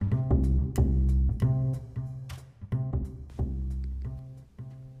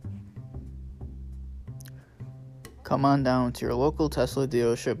Come on down to your local Tesla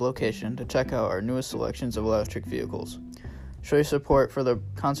dealership location to check out our newest selections of electric vehicles. Show your support for the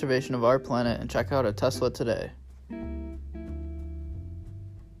conservation of our planet and check out a Tesla today.